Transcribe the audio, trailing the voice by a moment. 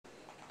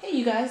Okay,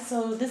 you guys,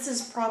 so this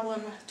is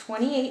problem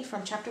 28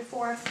 from chapter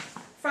 4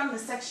 from the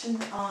section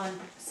on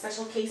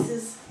special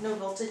cases, no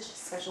voltage,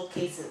 special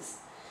cases.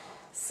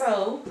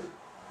 So,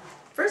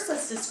 first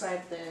let's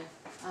describe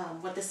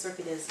what this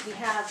circuit is. We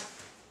have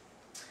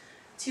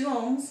 2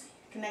 ohms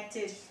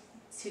connected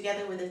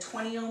together with a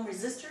 20 ohm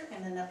resistor,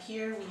 and then up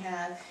here we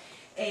have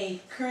a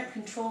current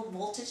controlled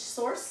voltage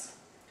source,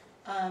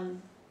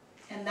 and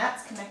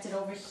that's connected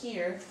over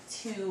here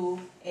to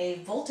a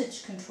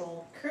voltage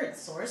controlled current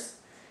source.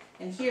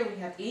 And here we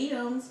have 80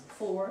 ohms,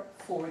 4,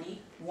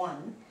 40,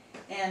 1,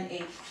 and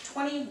a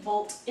 20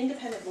 volt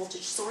independent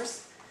voltage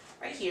source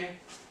right here.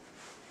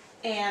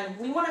 And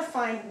we want to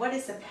find what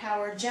is the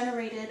power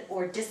generated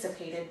or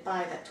dissipated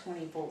by that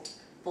 20 volt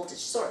voltage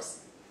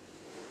source.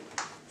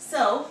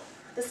 So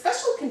the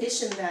special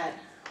condition that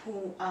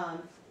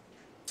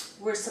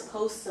we're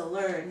supposed to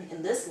learn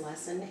in this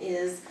lesson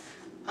is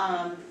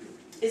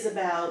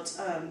about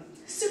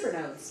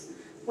supernodes.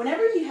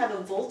 Whenever you have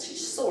a voltage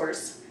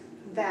source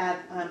that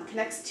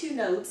connects 2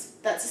 nodes,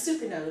 that's a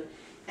supernode,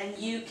 and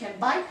you can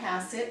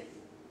bypass it,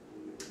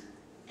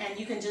 and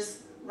you can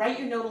just write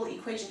your nodal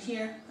equation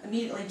here,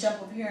 immediately jump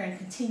over here and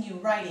continue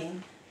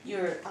writing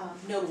your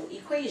nodal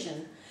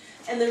equation.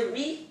 And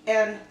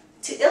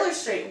to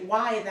illustrate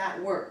why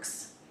that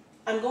works,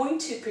 I'm going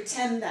to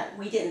pretend that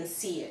we didn't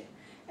see it,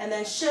 and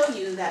then show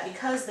you that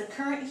because the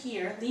current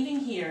here, leaving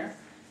here,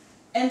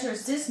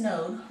 enters this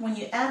node, when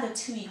you add the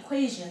 2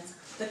 equations,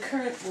 the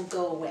current will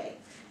go away.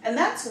 And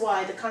that's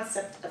why the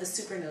concept of a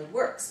supernode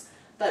works.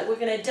 But we're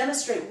going to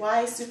demonstrate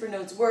why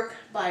supernodes work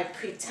by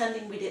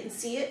pretending we didn't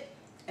see it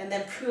and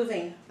then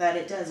proving that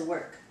it does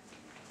work.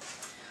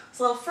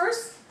 So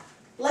first,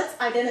 let's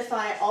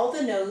identify all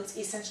the nodes,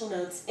 essential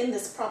nodes, in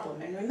this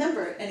problem. And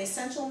remember, an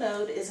essential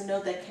node is a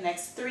node that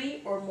connects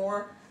 3 or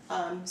more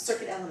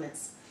circuit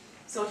elements.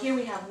 So here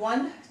we have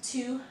 1,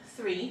 2,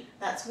 3,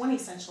 that's one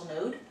essential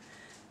node.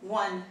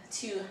 1,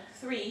 2,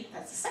 3,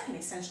 that's the second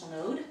essential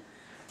node.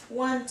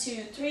 1,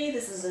 2, 3,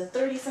 this is the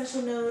third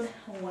essential node.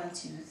 1,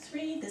 2,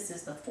 3, this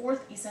is the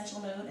fourth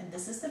essential node, and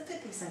this is the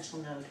fifth essential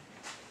node.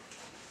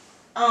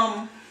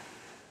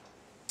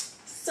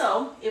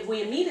 So if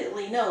we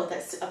immediately know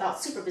that's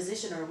about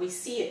superposition, or we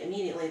see it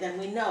immediately, then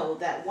we know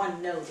that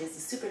one node is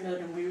a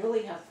supernode, and we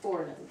really have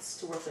 4 nodes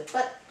to work with.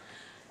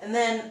 And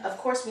then, of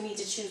course, we need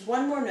to choose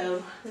one more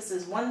node. This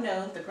is one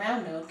node, the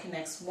ground node,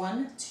 connects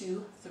 1,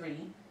 2, 3,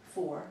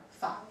 4,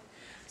 5.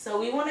 So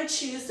we want to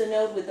choose the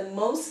node with the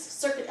most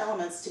circuit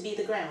elements to be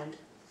the ground.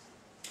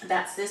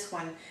 That's this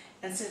one.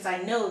 And since I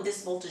know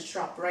this voltage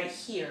drop right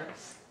here,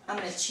 I'm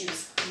going to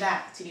choose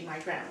that to be my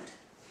ground.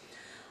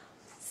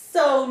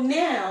 So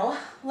now,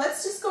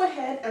 let's just go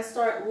ahead and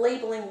start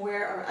labeling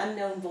where our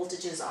unknown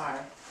voltages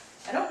are.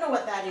 I don't know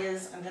what that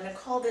is. I'm going to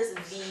call this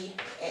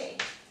VA.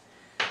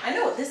 I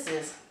know what this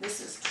is.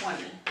 This is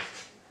 20.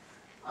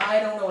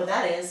 I don't know what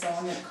that is, so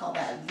I'm going to call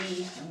that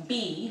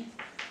VB.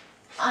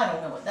 I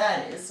don't know what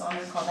that is, so I'm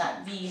going to call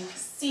that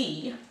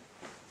VC.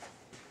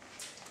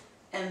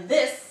 And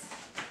this,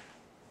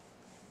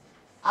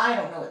 I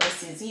don't know what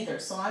this is either,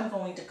 so I'm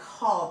going to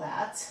call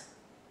that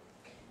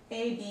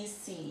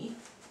ABC.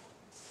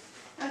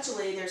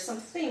 Actually, there's some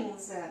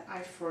things that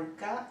I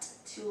forgot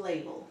to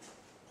label.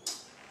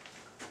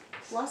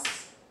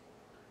 Plus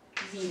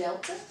V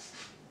delta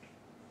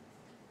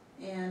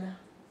and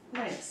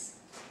minus.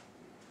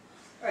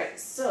 Alright,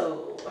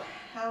 so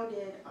how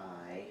did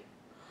I...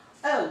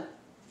 Oh!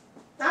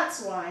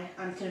 That's why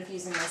I'm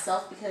confusing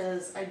myself,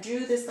 because I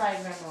drew this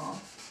diagram wrong.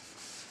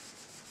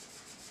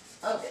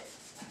 Okay.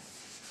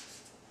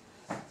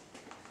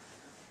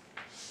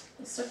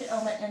 The circuit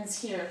element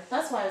ends here.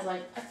 That's why I was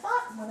like, I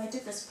thought when I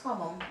did this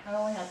problem, I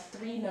only had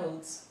 3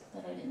 nodes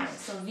that I didn't know.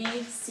 So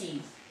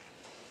VC.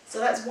 So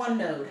that's one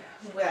node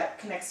that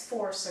connects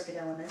 4 circuit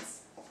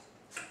elements.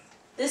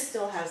 This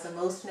still has the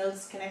most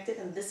nodes connected,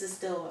 and this is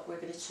still what we're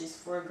going to choose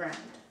for a ground.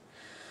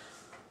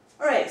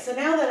 Alright, so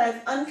now that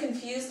I've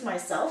unconfused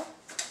myself,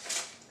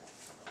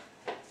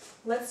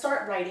 let's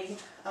start writing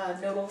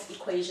nodal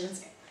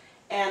equations.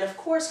 And of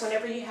course,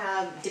 whenever you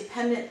have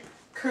dependent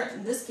current,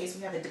 in this case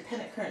we have a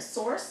dependent current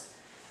source,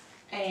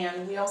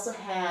 and we also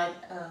have,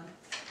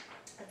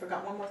 I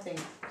forgot one more thing,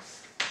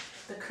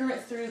 the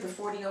current through the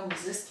 40 ohm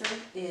resistor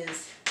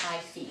is I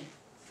phi.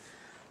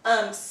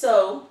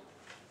 So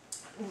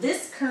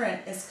this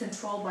current is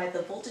controlled by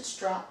the voltage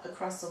drop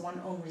across the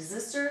 1 ohm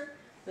resistor.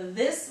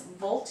 This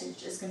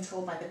voltage is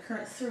controlled by the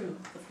current through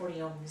the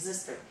 40 ohm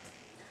resistor.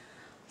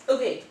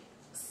 Okay,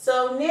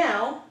 so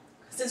now,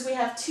 since we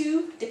have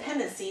 2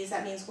 dependencies,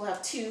 that means we'll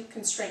have 2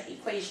 constraint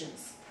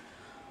equations.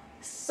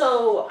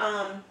 So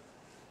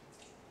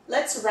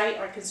let's write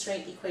our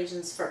constraint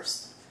equations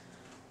first,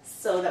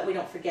 so that we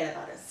don't forget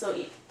about it. So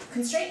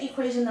constraint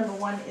equation number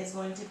 1 is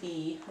going to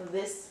be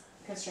this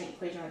constraint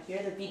equation right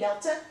here, the V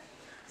delta.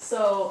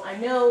 So I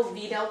know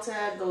V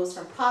delta goes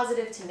from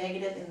positive to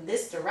negative in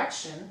this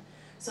direction.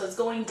 So it's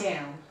going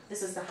down.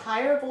 This is the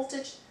higher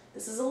voltage,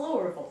 this is a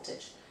lower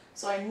voltage.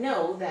 So I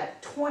know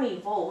that 20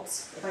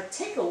 volts, if I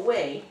take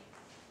away,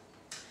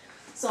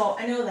 so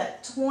I know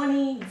that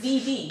 20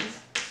 VB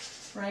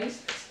right,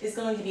 is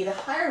going to be the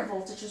higher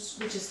voltage,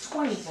 which is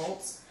 20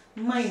 volts,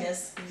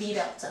 minus V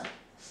delta.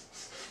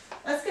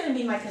 That's going to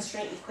be my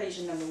constraint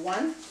equation number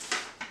 1.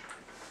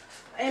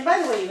 And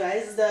by the way, you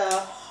guys, the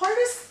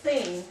hardest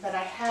thing that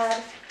I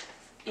had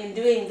in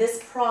doing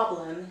this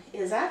problem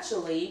is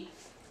actually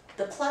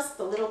the plus,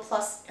 the little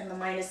plus, and the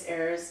minus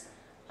errors,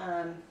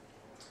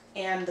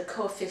 and the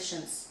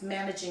coefficients,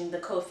 managing the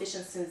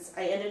coefficients, since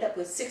I ended up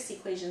with 6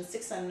 equations,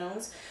 6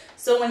 unknowns.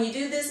 So when you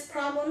do this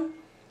problem,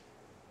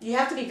 you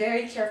have to be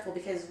very careful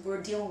because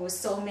we're dealing with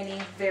so many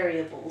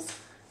variables.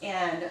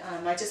 And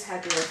I just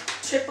had to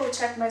triple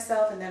check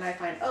myself, and then I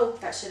find, oh,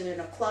 that should have been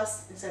a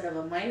plus instead of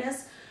a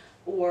minus,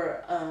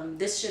 or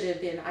this should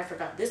have been, I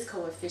forgot this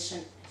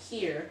coefficient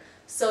here.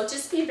 So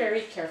just be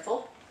very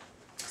careful.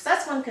 So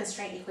that's one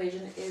constraint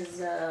equation,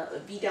 is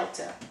V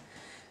delta.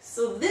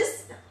 So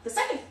this, the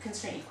second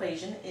constraint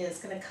equation is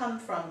going to come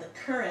from the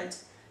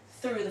current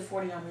through the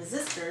 40 ohm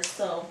resistor.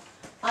 So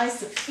I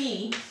sub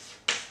P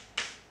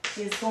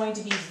is going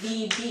to be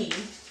VB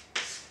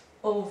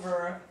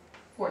over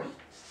 40.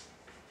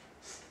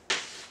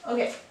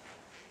 Okay.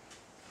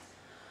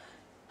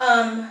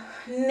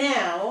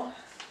 Now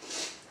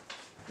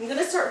I'm going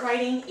to start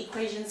writing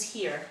equations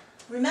here.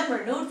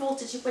 Remember, node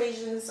voltage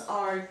equations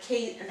are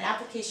an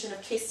application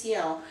of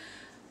KCL.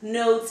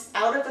 Nodes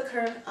out of a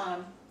current,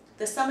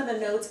 the sum of the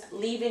nodes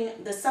leaving,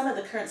 the sum of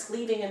the currents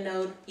leaving a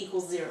node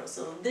equals 0.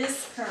 So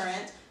this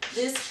current,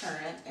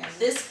 and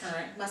this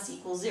current must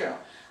equal 0.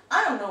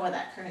 I don't know what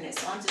that current is,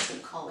 so I'm just going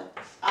to call it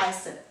I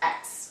sub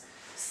x.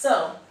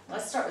 So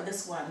let's start with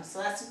this one. So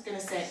that's going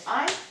to say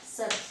I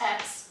sub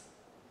x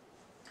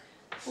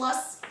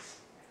plus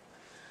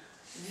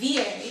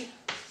VA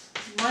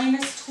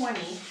minus 20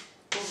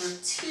 over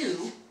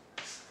 2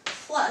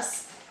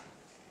 plus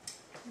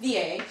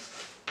VA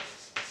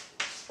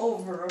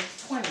over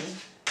 20.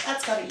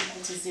 That's got to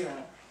equal to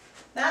 0.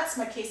 That's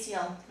my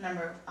KCL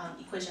number,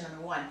 equation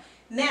number 1.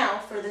 Now,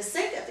 for the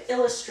sake of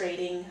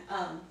illustrating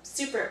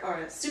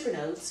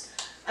supernodes,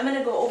 I'm going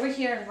to go over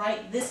here and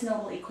write this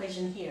nodal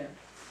equation here.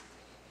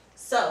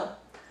 So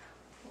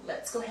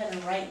let's go ahead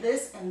and write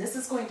this, and this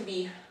is going to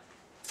be,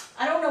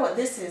 I don't know what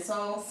this is,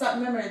 so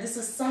remember, this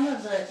is sum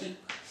of the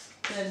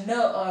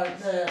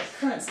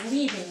currents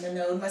leaving the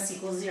node must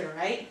equal 0,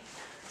 right?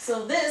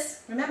 So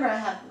this, remember,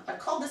 I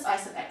called this I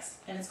sub x,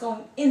 and it's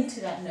going into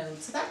that node.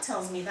 So that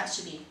tells me that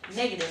should be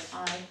negative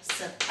I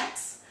sub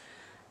x,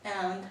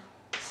 and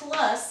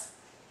plus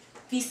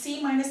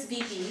VC minus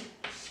VB,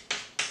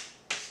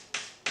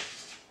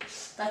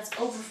 that's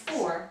over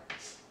 4,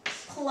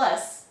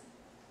 plus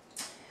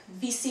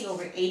VC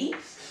over 80,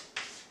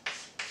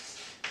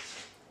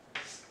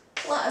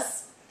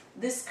 plus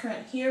this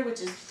current here, which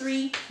is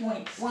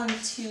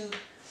 3.125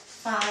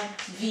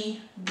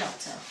 V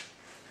delta.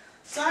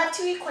 So I have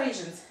 2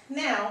 equations.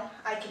 Now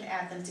I can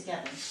add them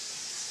together.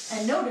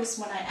 And notice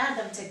when I add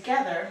them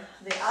together,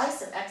 the I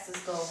sub x's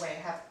go away.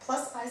 I have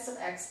plus I sub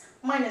x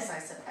minus I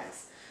sub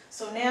x.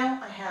 So now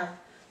I have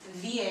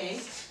VA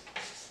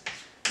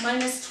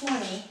minus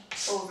 20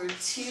 over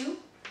 2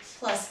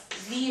 plus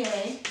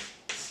VA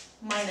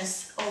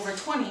minus over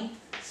 20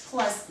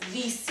 plus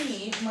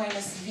VC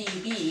minus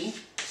VB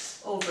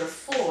over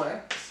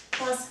 4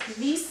 plus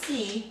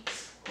VC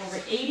over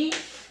 80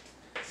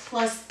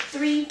 plus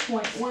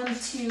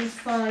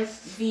 3.125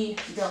 V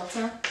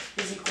delta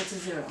is equal to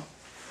 0.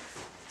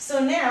 So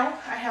now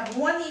I have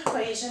one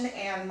equation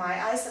and my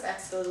I sub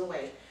x goes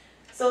away.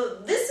 So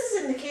this is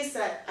in the case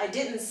that I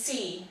didn't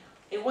see,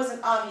 it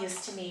wasn't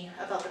obvious to me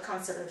about the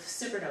concept of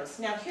supernodes.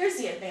 Now here's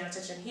the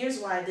advantage, and here's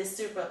why this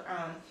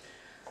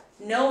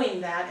knowing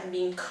that and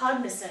being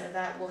cognizant of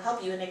that will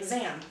help you in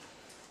exam.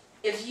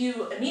 If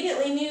you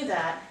immediately knew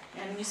that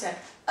and you said,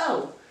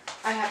 oh,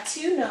 I have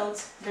 2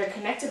 nodes, they're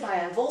connected by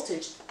a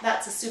voltage,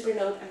 that's a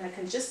supernode, and I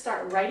can just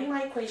start writing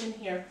my equation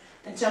here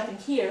and jumping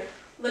here,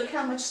 look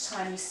how much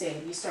time you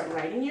save. You start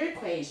writing your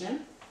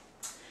equation,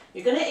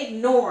 you're going to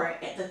ignore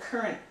the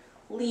current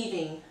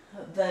leaving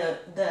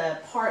the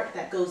part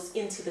that goes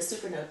into the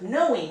supernode,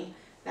 knowing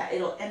that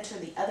it'll enter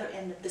the other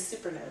end of the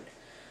supernode.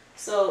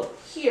 So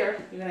here,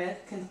 you're going to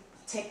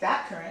take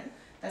that current,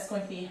 that's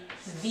going to be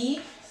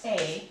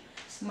VA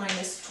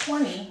minus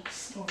 20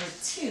 over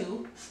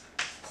 2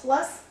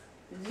 plus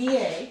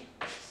VA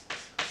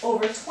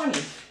over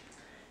 20.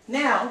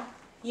 Now,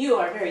 you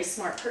are a very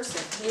smart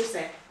person. You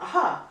say,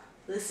 aha,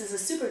 this is a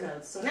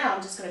supernode. So now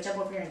I'm just going to jump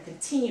over here and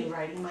continue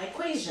writing my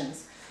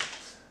equations.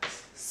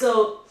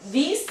 So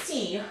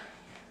VC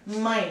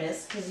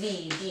minus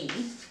VB,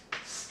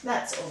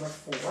 that's over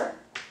 4,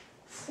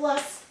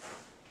 plus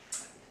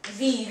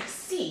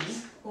VC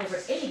over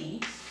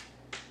 80,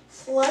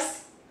 plus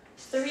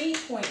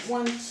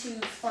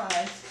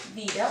 3.125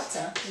 V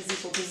delta is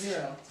equal to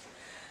 0.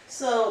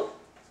 So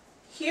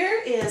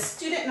here is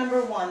student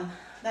number 1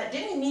 that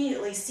didn't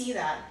immediately see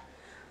that.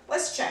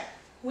 Let's check.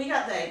 We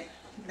got there,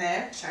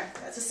 check.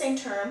 That's the same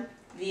term,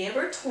 V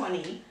over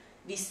 20,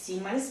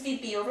 VC minus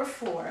VB over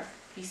 4,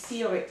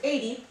 VC over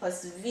 80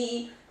 plus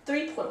V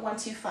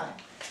 3.125.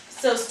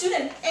 So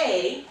student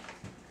A,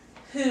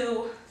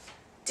 who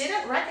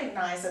didn't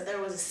recognize that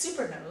there was a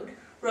supernode,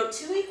 wrote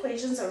two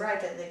equations,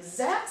 arrived at the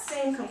exact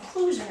same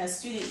conclusion as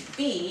student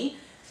B,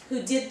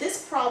 who did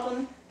this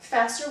problem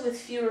faster with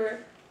fewer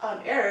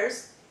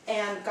errors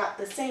and got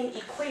the same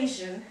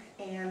equation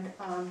and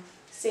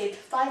saved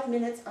 5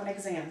 minutes on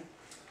exam.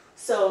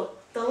 So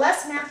the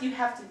less math you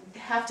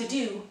have to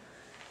do,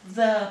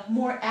 the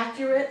more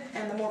accurate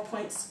and the more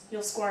points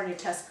you'll score on your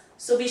test.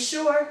 So be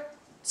sure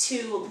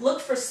to look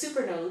for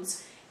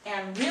supernodes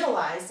and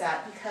realize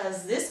that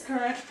because this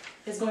current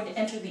is going to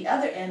enter the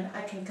other end,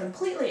 I can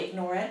completely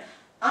ignore it.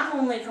 I'm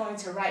only going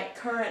to write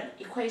current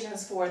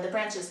equations for the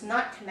branches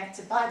not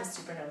connected by the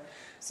supernode.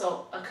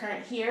 So a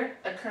current here,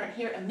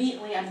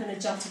 immediately I'm going to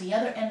jump to the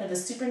other end of the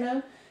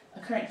supernode, a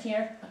current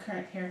here, and a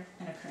current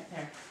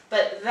there.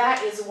 But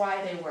that is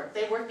why they work.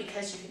 They work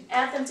because you can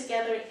add them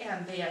together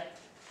and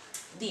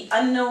the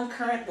unknown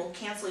current will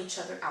cancel each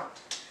other out.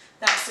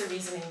 That's the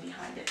reasoning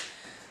behind it.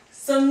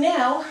 So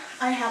now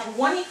I have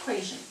one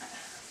equation.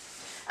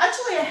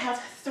 Actually, I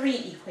have three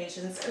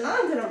equations, and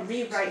I'm going to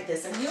rewrite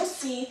this, and you'll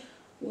see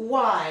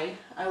why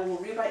I will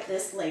rewrite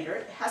this later.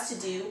 It has to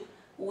do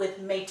with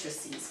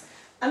matrices.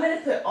 I'm going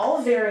to put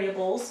all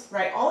variables,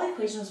 write all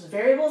equations with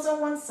variables on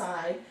one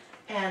side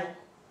and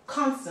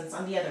constants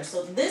on the other.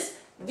 So this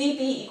VB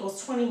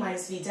equals 20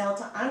 minus V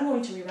delta, I'm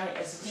going to rewrite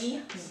as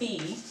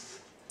VB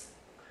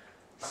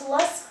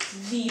plus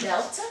V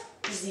delta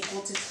is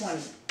equal to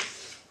 20.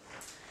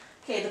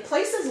 Okay, the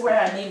places where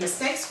I made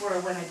mistakes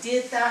were when I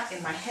did that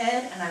in my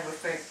head and I would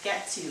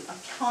forget to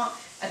account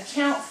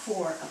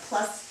for a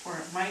plus or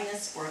a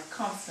minus or a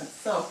constant.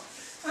 So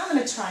I'm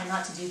going to try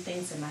not to do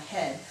things in my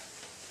head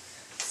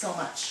so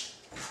much.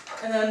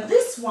 And then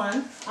this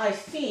one, I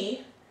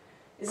phi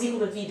is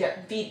equal to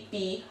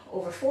VB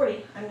over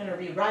 40. I'm going to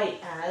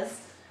rewrite as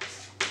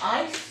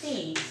I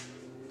phi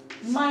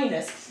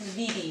minus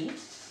VB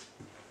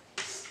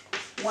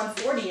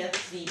 1/40th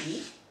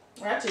VB,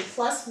 or actually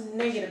plus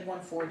negative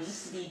 140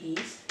 VB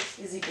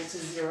is equal to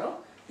 0.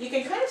 You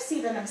can kind of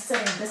see that I'm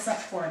setting this up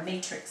for a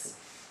matrix,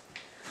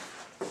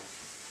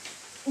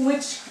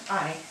 which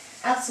I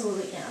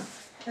absolutely am.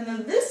 And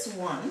then this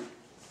one,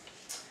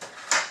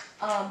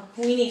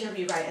 we need to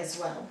rewrite as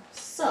well.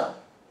 So,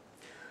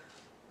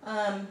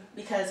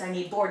 because I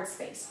need board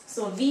space.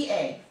 So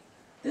VA,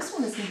 this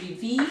one is going to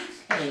be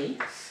VA.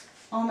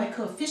 All my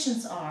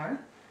coefficients are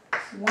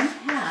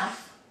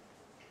 1/2.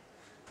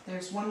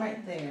 There's one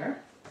right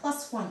there,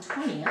 plus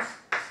 1/20th.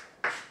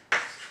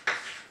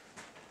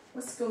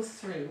 Let's go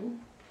through.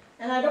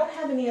 And I don't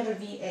have any other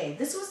VA.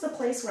 This was the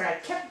place where I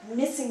kept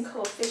missing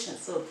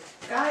coefficients. So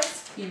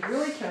guys, be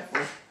really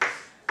careful.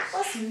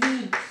 Plus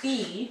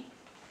VB.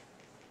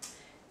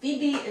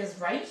 VB is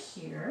right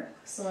here.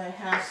 So I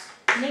have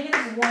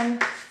negative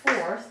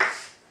 1/4.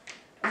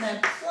 And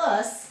then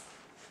plus,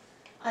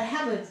 I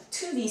have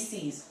two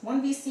VCs.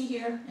 One VC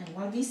here and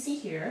one VC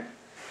here.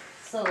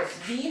 So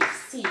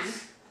VC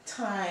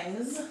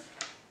times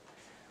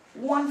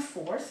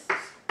 1/4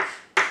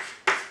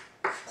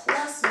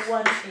 plus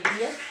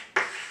 1/80th.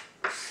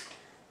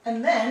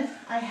 And then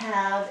I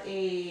have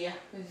a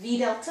V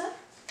delta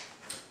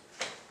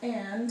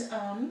and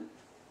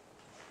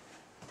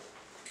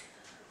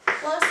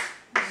plus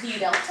V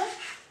delta,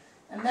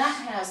 and that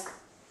has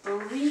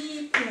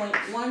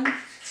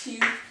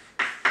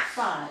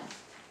 3.125.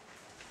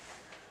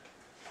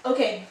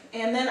 Okay,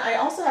 and then I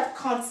also have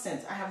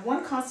constants. I have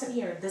one constant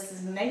here. This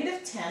is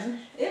negative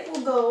 10. It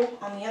will go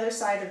on the other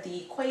side of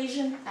the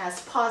equation as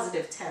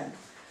positive 10.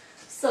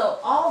 So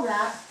all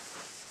that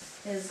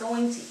is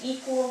going to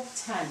equal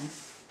 10.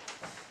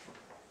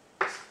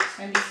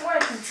 And before I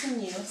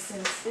continue,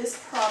 since this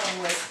problem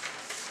was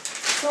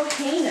so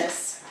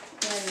heinous,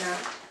 I'm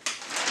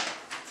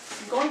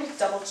going to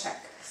double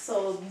check.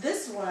 So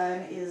this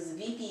one is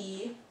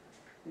VB,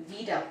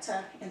 V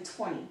delta, and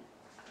 20,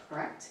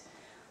 correct?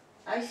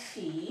 I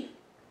phi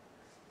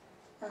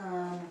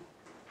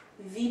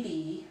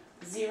VB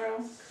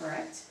 0,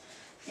 correct,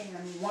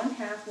 and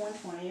 1/2,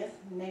 1/20th,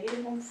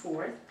 negative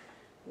 1/4,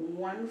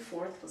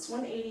 1/4 plus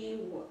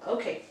 180.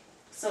 Okay,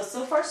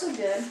 so far so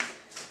good.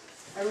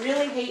 I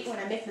really hate when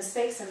I make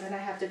mistakes and then I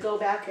have to go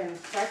back and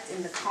correct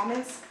in the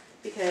comments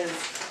because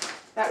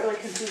that really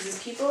confuses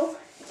people,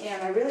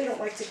 and I really don't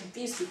like to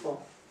confuse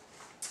people.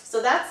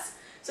 So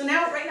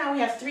right now we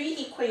have three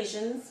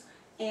equations.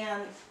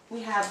 And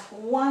we have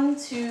 1,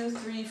 2,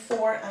 3,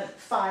 4,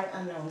 5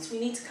 unknowns. We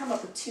need to come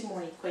up with 2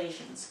 more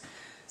equations.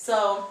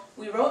 So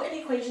we wrote an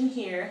equation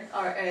here,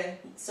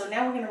 so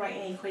now we're going to write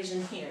an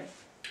equation here.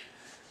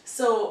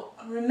 So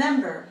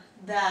remember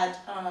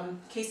that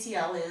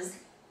KCL is,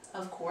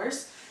 of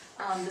course,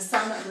 the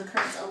sum of the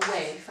currents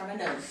away from a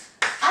node.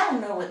 I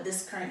don't know what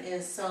this current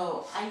is,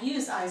 so I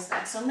use I sub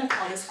x, so I'm going to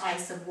call this I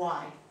sub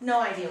y.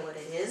 No idea what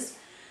it is.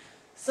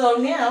 So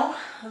now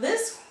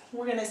this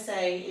we're going to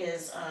say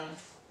is,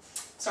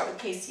 start with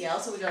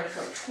KCL, so we're going to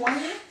go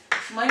 20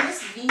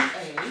 minus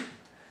VA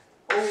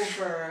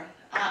over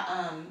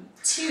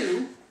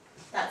 2,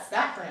 that's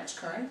that branch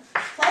current,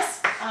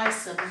 plus I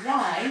sub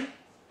y,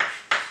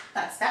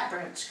 that's that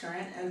branch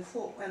current, and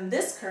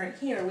this current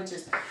here, which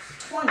is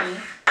 20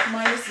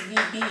 minus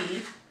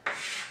VB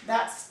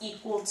that's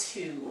equal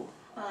to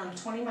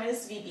 20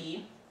 minus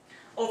VB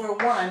over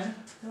 1,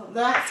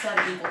 that's got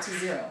to equal to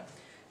 0.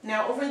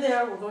 Now over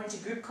there, we're going to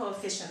group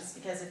coefficients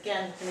because,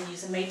 again, we're going to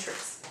use a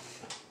matrix.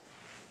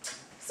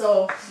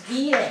 So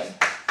VA,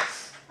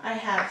 I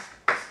have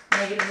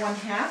negative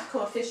 1/2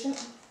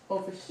 coefficient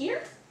over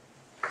here,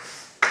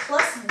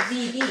 plus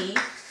VB,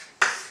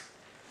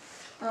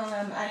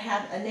 I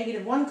have a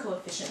negative 1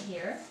 coefficient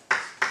here,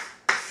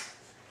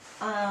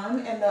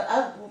 and the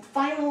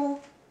final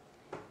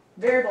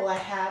variable I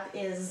have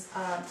is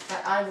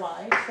at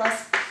IY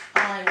plus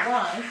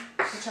IY,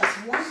 which has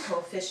 1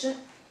 coefficient,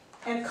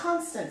 and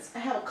constants. I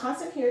have a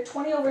constant here,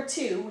 20 over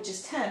 2, which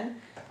is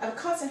 10. I have a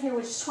constant here,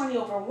 which is 20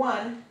 over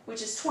 1,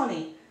 which is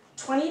 20.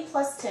 20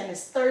 plus 10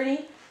 is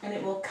 30, and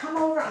it will come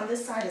over on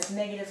this side as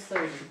negative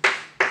 30.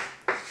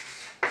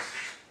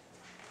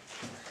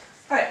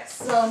 Alright,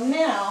 so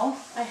now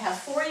I have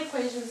 4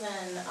 equations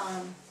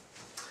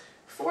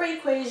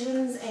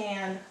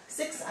and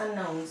 6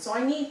 unknowns. So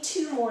I need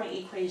 2 more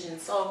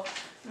equations. So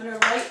I'm going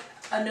to write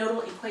a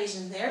nodal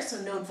equation there.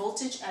 So node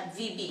voltage at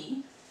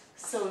VB.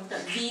 So we've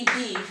got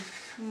VB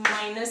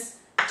minus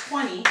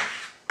 20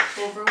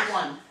 over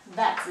 1.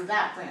 That's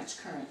that branch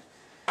current.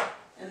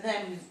 And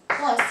then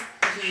plus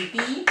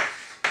VB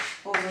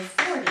over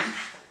 40.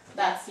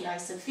 That's the I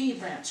sub phi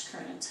branch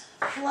current.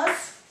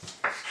 Plus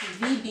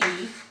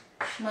VB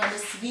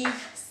minus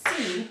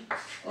VC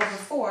over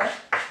 4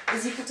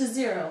 is equal to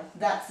 0.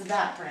 That's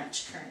that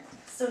branch current.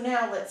 So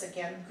now let's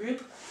again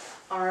group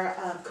our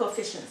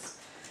coefficients.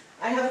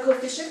 I have a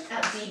coefficient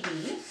at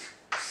VB,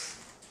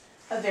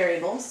 a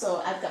variable,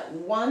 so I've got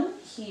 1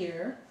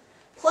 here,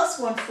 plus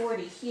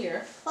 140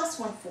 here, plus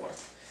 1/4.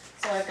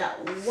 So I've got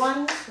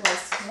 1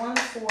 plus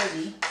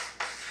 140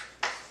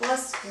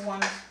 plus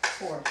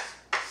 1/4.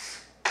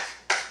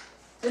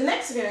 The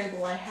next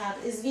variable I have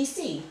is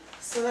VC.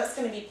 So that's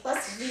going to be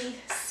plus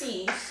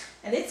VC,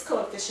 and its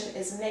coefficient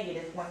is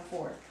negative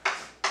 1/4.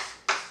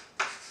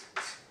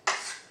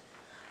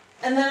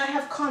 And then I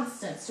have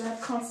constants. So I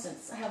have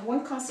constants. I have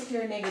one constant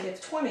here,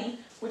 negative 20,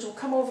 which will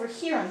come over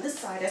here on this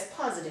side as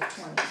positive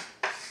 20.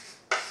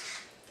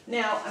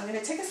 Now, I'm going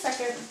to take a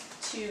second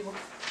to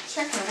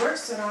check my work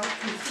so I don't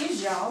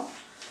confuse y'all.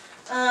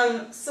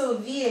 So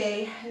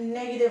VA,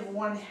 negative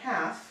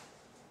 1/2.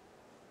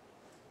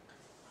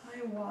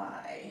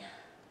 IY.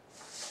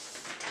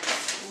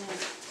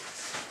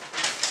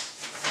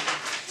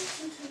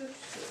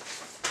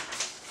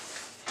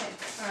 Okay,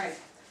 alright.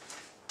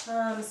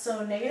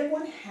 So negative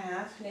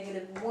 1/2,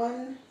 negative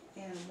 1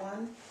 and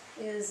 1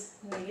 is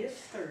negative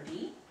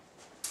 30.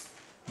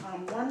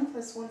 1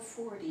 plus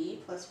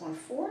 140 plus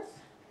 1/4,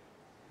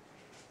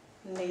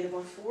 negative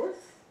 1/4,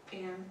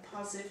 and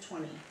positive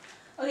 20.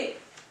 Okay,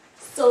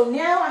 so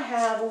now I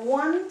have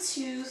 1,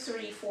 2,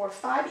 3, 4,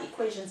 5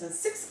 equations and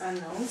 6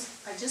 unknowns.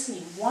 I just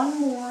need one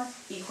more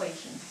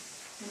equation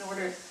in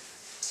order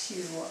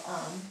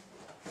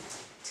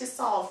to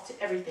solve to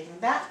everything.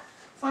 That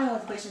final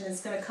equation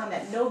is going to come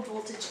at node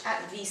voltage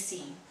at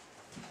VC.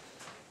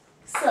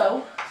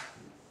 So,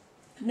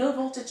 node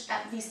voltage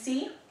at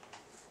VC.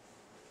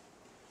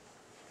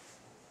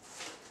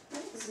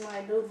 What is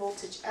my node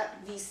voltage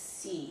at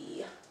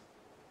VC?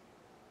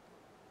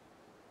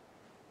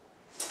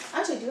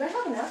 Actually, do I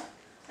have enough?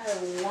 I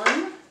have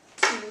 1,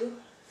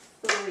 2,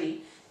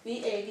 3.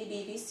 VA,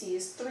 VB, VC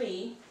is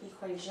 3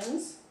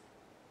 equations.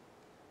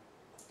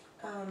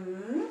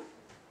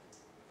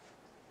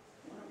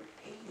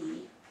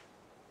 80.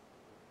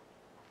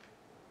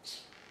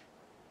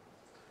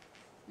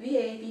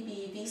 VA, VB,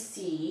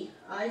 VC,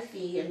 I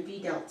phi, and V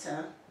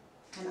delta,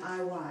 and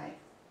IY.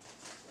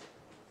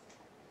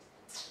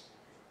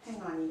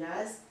 Hang on, you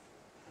guys.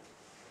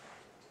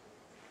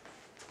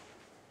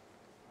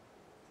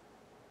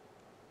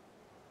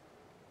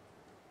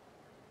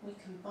 We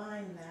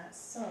combine that,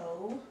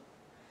 so,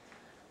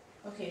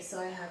 okay, so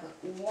I have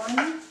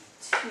 1,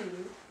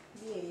 2,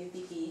 VA,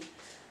 VB,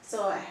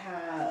 so I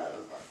have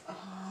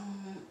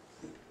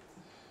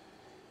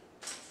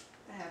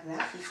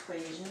that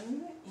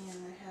equation,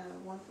 and I have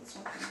 1 plus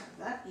 1, I have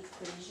that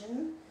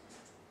equation,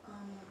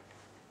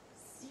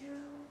 0,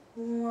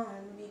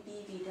 1, VB,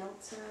 V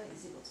delta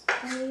is equal to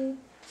 20,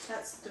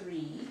 that's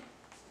 3,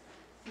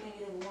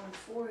 negative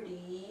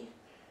 140,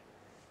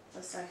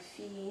 plus I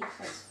phi,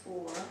 that's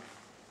 4,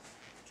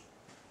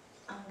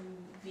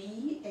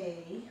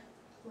 VA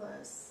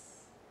plus,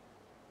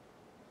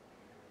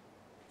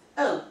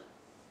 oh,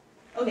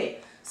 okay,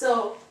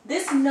 so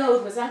this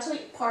node was actually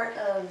part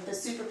of the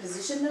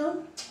superposition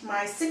node.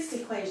 My 6th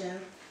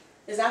equation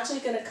is actually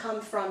going to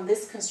come from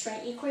this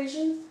constraint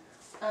equation.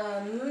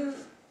 Hang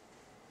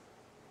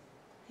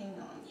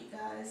on, you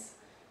guys,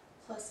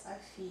 plus I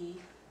phi.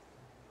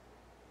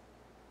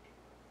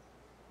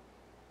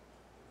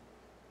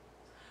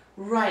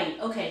 Right,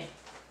 okay.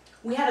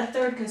 We had a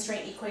 3rd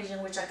constraint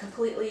equation which I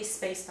completely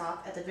spaced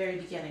off at the very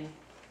beginning.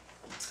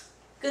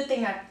 Good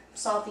thing I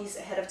solved these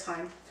ahead of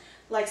time.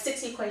 Like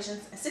 6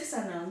 equations and 6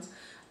 unknowns.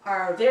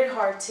 are very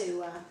hard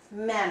to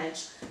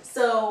manage.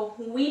 So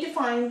we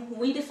define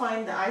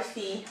the I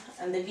phi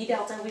and the V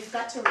delta.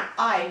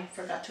 I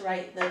forgot to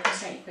write the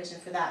constraint equation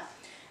for that.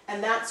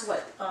 And that's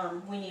what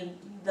we need,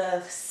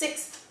 the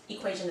sixth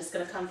equation is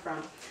going to come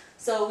from.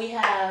 So we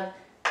have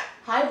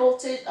high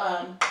voltage,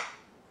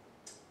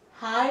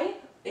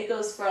 it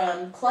goes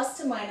from plus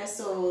to minus,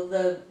 so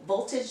the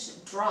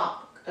voltage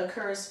drop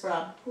occurs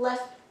from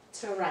left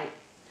to right.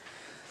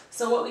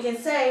 So what we can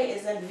say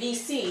is that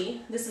VC,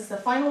 this is the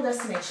final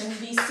destination,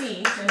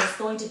 VC, then it's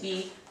going to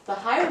be the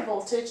higher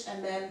voltage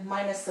and then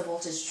minus the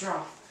voltage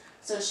drop.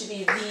 So it should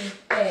be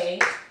VA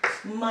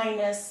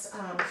minus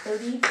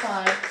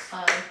 35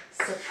 I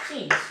sub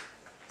P.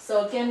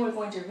 So again, we're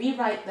going to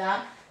rewrite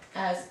that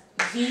as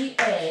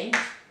VA.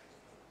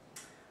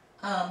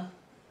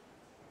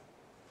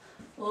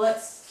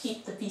 Let's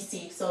keep the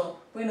VC. So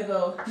we're going to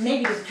go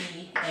negative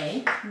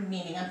VA,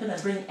 meaning I'm going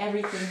to bring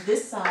everything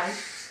this side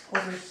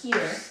over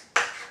here.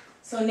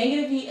 So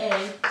negative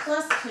VA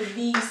plus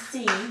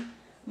VC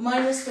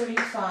minus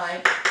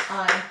 35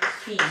 I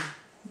P.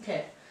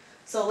 Okay,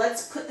 so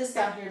let's put this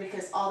down here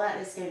because all that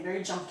is getting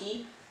very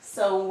junky.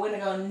 So we're going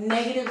to go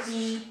negative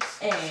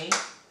VA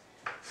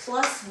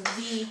plus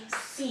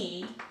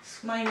VC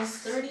minus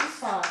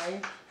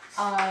 35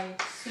 I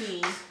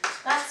P.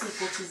 That's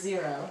equal to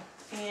 0.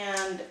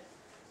 And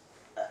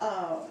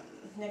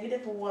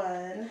negative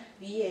 1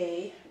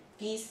 VA,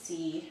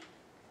 VC,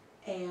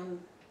 and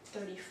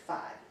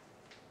 35.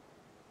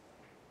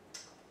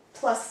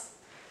 Plus,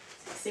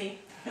 see,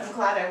 I'm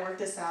glad I worked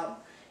this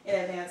out in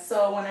advance.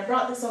 So when I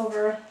brought this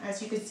over,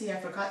 as you can see, I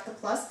forgot the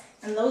plus,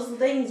 and those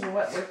things are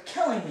what were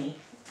killing me.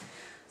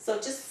 So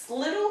just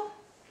little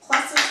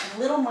pluses,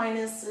 little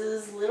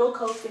minuses, little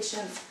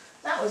coefficients,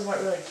 that was what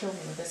really killed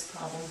me with this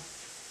problem.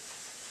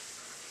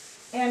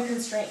 And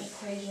constraint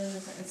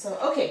equations, and so,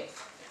 okay.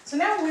 So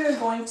now we're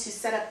going to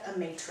set up a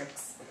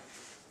matrix.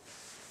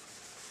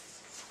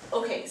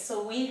 Okay,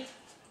 so we're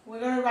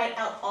going to write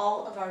out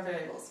all of our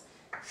variables.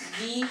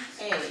 VA,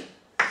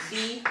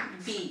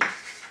 VB,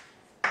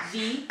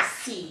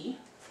 VC,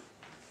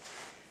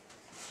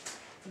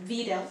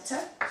 V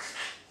delta,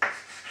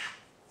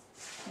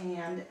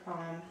 and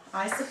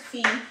I sub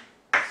phi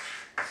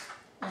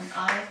and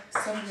I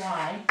sub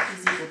y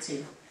is equal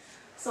to.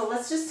 So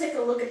let's just take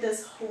a look at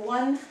this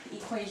one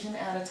equation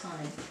at a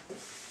time.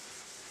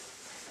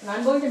 And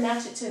I'm going to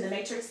match it to the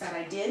matrix that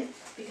I did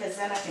because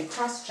then I can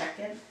cross-check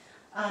it.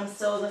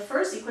 So the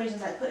first equation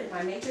that I put in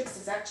my matrix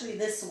is actually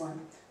this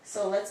one.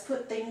 So let's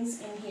put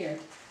things in here.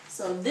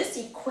 So this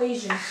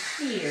equation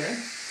here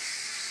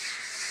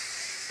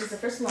is the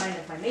first line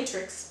of my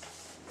matrix.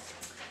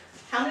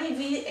 How many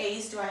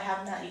VAs do I have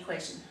in that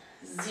equation?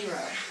 0.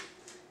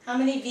 How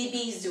many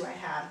VBs do I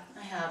have?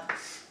 I have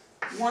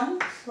 1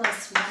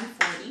 plus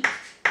 140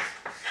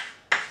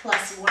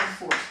 plus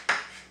 140.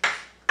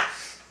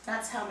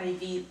 That's how many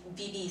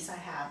VBs I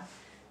have.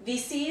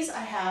 VCs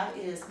I have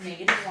is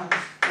negative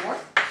 1/4.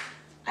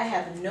 I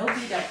have no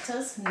V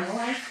deltas, no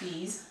I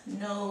phis,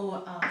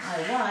 no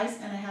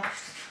IYs, and I have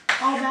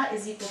all that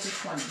is equal to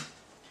 20.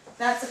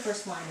 That's the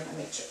first line of the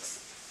matrix.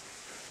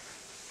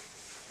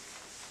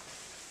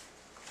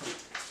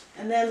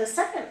 And then the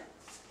second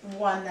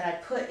one that I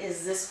put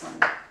is this one.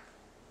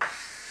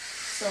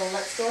 So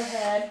let's go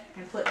ahead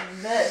and put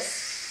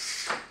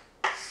this.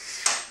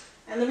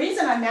 And the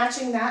reason I'm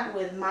matching that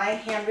with my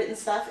handwritten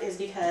stuff is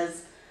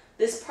because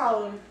this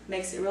problem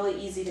makes it really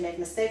easy to make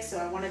mistakes, so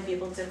I want to be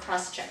able to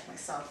cross-check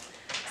myself.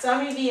 So how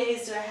many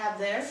VAs do I have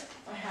there?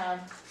 I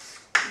have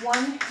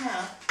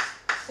 1/2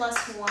 plus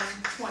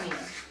 1/20.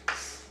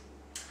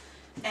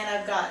 And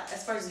I've got,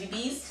 as far as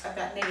VBs, I've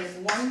got negative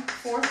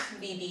 1/4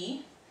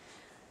 VB.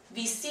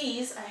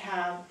 VCs, I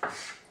have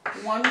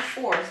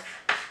 1/4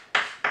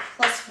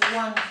 plus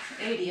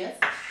 1/80.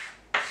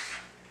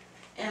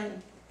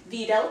 And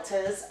V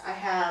deltas, I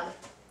have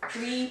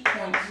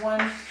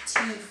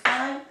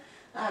 3.125.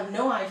 I have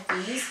no I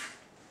phis,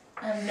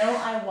 I have no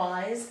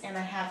IYs, and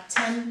I have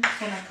 10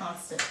 for my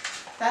constant.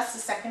 That's the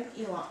second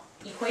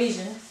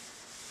equation.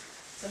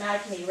 So now I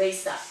can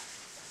erase that.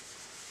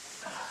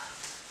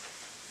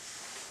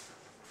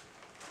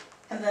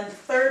 And then the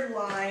third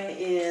line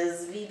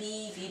is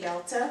VB, V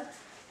delta.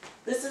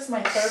 This is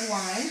my third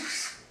line.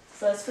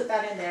 So let's put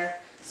that in there.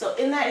 So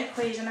in that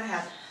equation I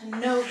have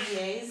no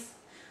VAs,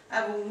 I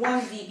have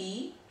 1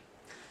 VB,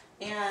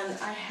 and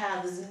I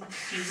have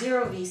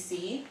 0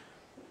 VC,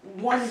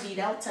 1 V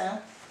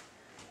delta,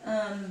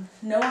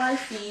 no I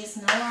phis,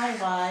 no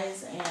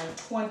IYs, and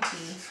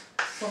 20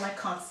 for my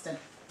constant.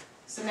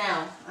 So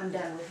now I'm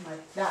done with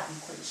that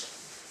equation.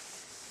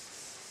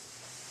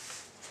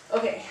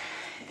 Okay,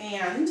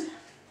 and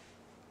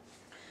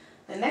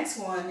the next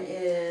one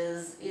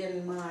is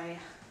in my,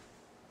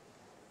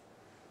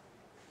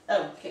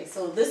 okay,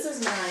 so this is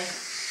my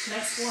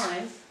next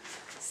line.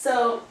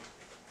 So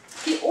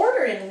the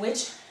order in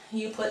which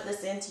you put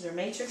this into your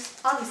matrix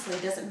obviously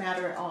doesn't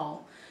matter at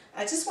all.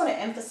 I just want to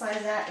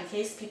emphasize that in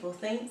case people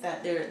think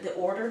that the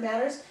order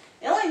matters.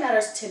 It only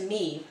matters to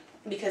me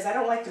because I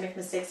don't like to make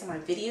mistakes in my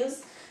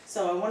videos.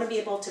 So I want to be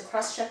able to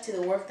cross-check to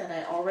the work that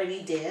I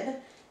already did,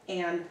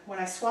 and when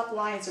I swap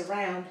lines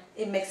around,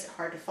 it makes it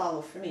hard to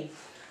follow for me.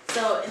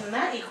 So in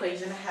that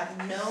equation, I have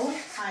no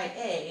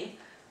IA,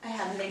 I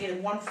have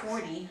negative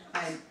 140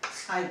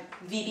 I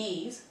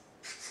VBs,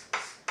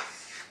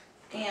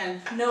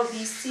 and no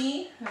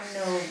VC,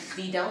 no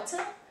V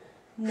delta,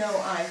 no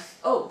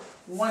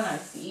one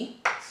IC,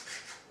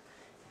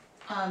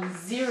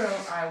 0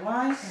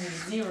 IY, and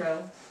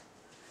 0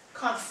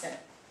 constant.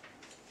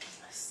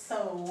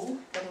 So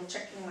double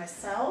checking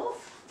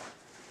myself.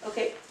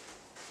 Okay,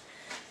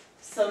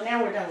 so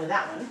now we're done with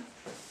that one.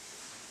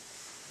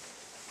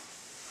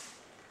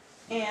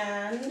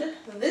 And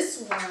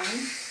this one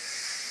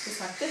is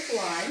my fifth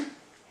line.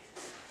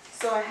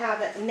 So I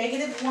have a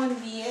negative 1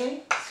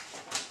 VA,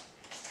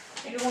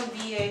 negative 1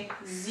 VA,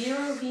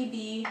 0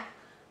 VB,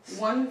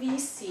 1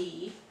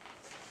 VC,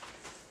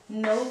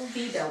 no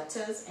V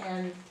deltas,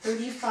 and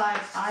 35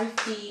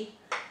 IP,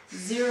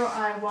 0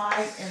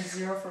 IY, and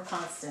 0 for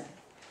constant.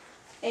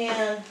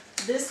 And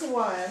this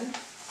one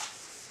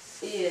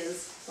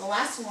is the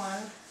last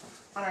one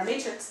on our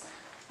matrix.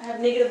 I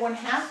have negative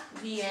 1/2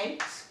 VA,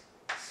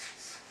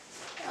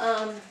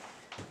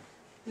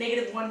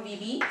 negative 1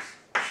 VB,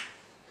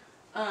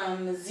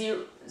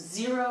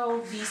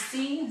 0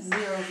 VC,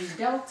 0 V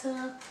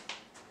delta,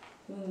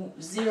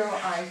 0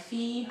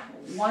 IP,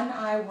 1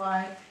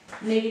 IY,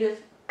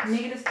 negative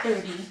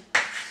 30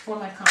 for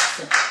my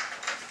constant.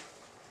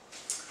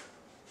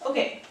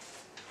 Okay,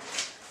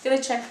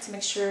 gonna check to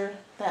make sure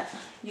that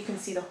you can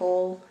see the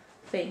whole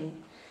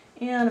thing.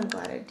 And I'm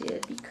glad I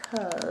did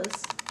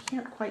because I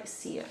can't quite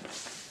see it.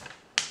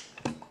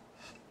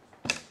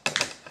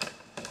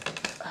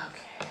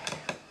 Okay.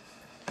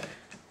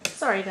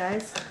 Sorry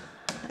guys,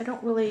 I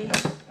don't really,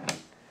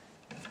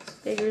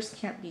 beggars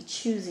can't be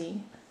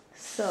choosy,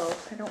 so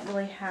I don't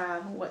really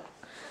have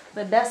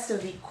the best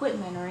of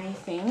equipment or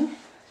anything.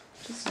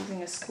 Just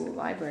using a school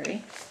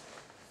library.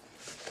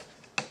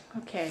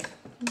 Okay, can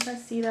you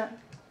guys see that?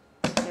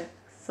 Okay,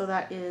 so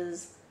that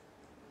is,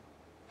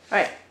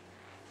 alright,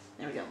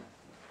 there we go.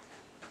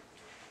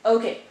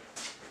 Okay,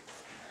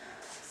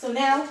 so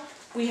now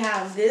we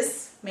have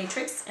this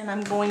matrix, and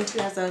I'm going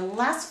to, as a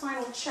last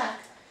final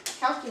check,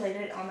 calculate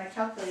it on my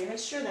calculator, make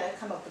sure that I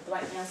come up with the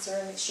right answer,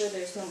 and make sure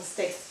there's no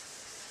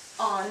mistakes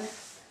on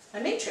my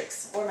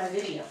matrix or my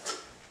video.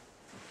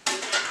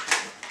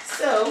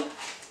 So,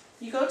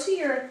 you go to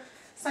your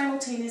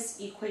simultaneous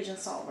equation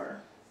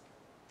solver.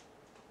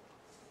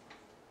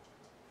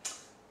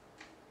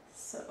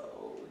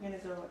 So, we're going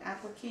to go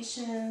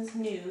applications,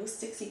 new,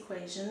 6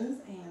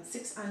 equations, and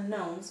 6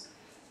 unknowns.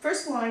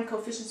 First line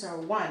coefficients are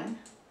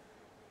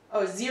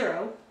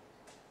 0,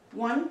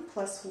 1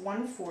 plus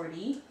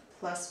 140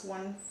 plus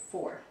 1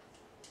 4,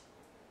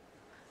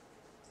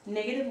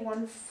 negative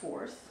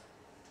 1/4,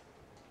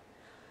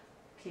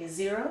 okay,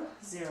 0,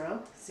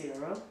 0,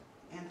 0,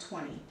 and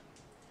 20.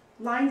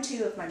 Line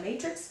 2 of my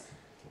matrix,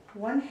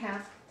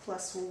 1/2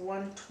 plus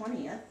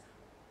 1/20,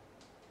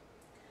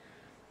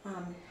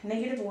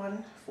 negative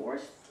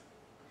 1/4,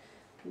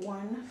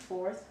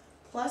 1/4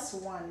 plus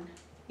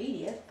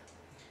 1/80,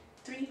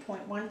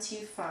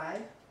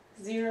 3.125,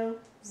 0,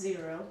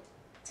 0,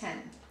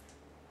 10.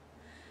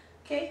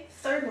 Okay,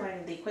 third line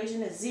of the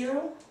equation is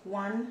 0,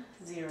 1,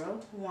 0,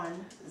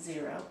 1,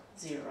 0,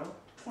 0,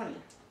 20.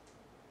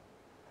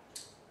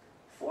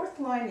 Fourth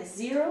line is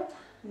 0,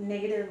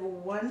 negative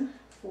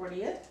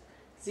 1/40,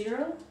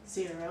 0,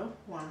 0,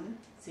 1,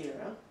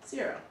 0,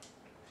 0.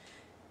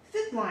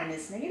 Fifth line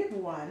is negative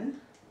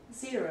 1,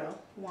 0,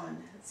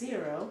 1,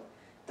 0,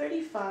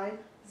 35,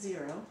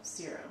 0,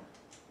 0.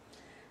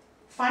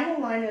 Final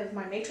line of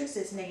my matrix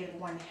is negative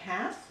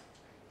 1/2,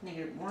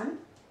 negative 1,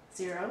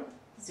 0,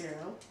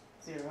 0,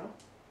 0,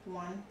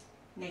 1,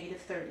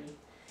 negative 30.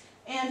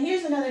 And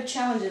here's another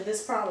challenge of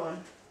this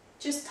problem.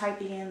 Just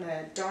typing in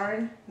the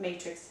darn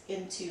matrix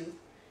into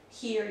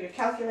here. Your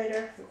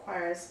calculator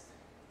requires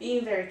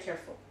being very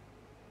careful.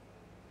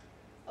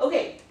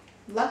 Okay,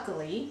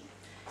 luckily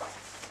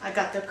I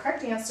got the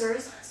correct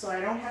answers, so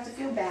I don't have to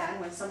feel bad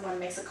when someone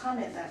makes a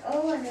comment that,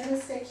 oh, I made a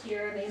mistake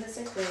here, I made a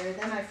mistake there,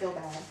 then I feel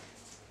bad.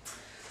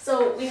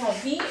 So we have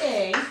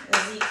VA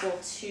is equal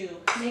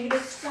to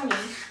negative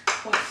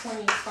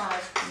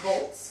 20.25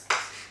 volts.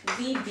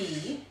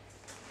 VB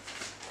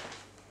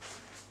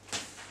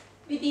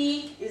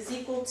is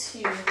equal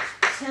to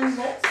 10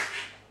 volts.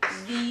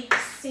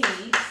 VC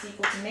is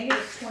equal to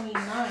negative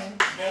 29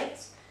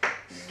 volts.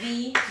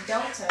 V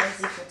delta is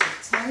equal to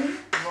 10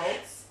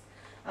 volts.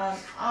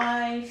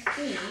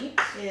 IP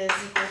is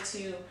equal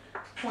to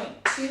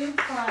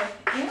 0.25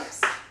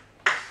 amps.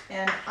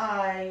 And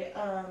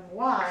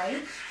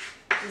IY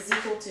is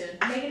equal to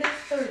negative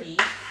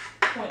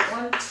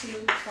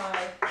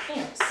 30.125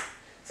 amps.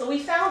 So we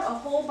found a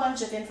whole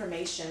bunch of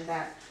information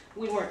that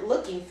we weren't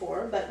looking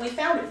for, but we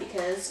found it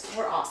because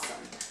we're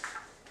awesome.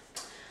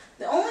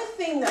 The only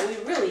thing that we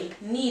really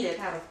needed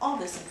out of all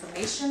this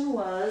information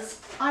was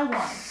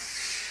IY.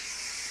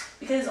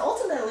 Because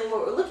ultimately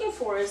what we're looking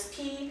for is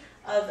P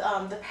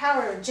of the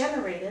power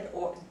generated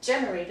or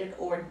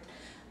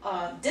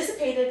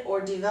dissipated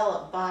or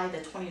developed by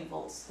the 20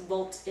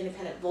 volt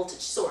independent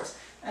voltage source,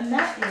 and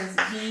that is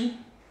V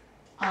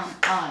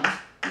I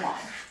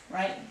Y,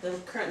 right? The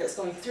current that's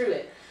going through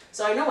it.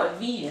 So I know what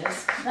V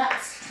is.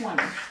 That's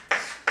 20.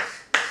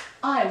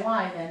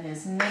 IY then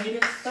is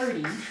negative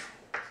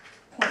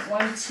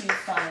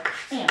 30.125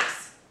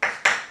 amps.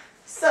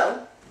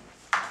 So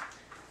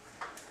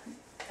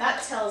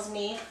that tells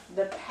me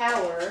the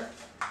power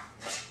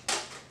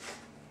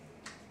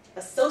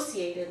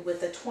associated with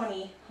the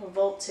 20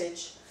 volts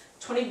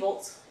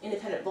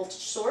independent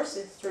voltage source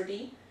is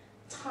 30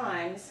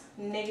 times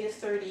negative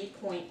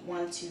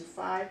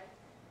 30.125.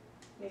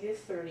 Negative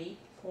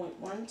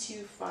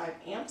 30.125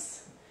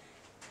 amps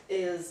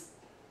is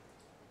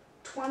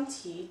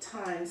 20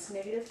 times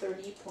negative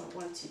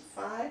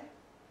 30.125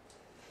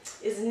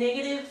 is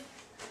negative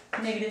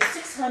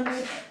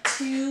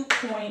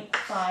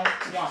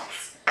 602.5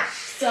 watts.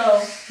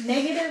 So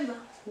negative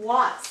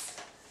watts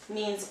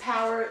means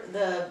power,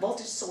 the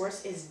voltage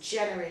source is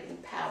generating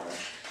power.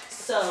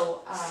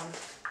 So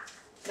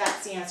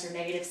that's the answer,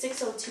 negative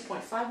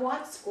 602.5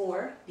 watts,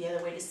 or the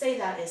other way to say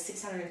that is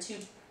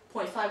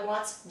 602.5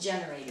 watts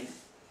generating.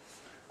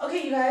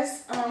 Okay, you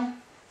guys,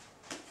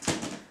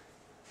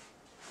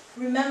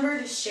 remember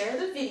to share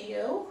the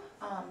video,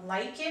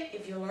 like it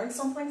if you learned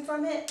something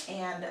from it,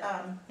 and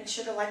make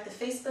sure to like the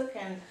Facebook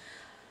and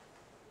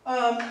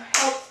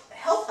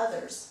help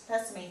others.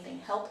 That's the main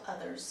thing, help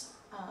others.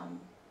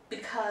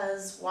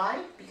 Because,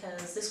 why?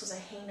 Because this was a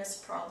heinous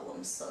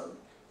problem, so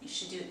you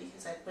should do it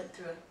because I went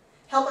through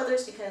help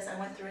others because I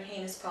went through a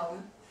heinous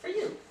problem for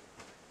you.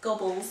 Go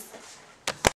Bulls!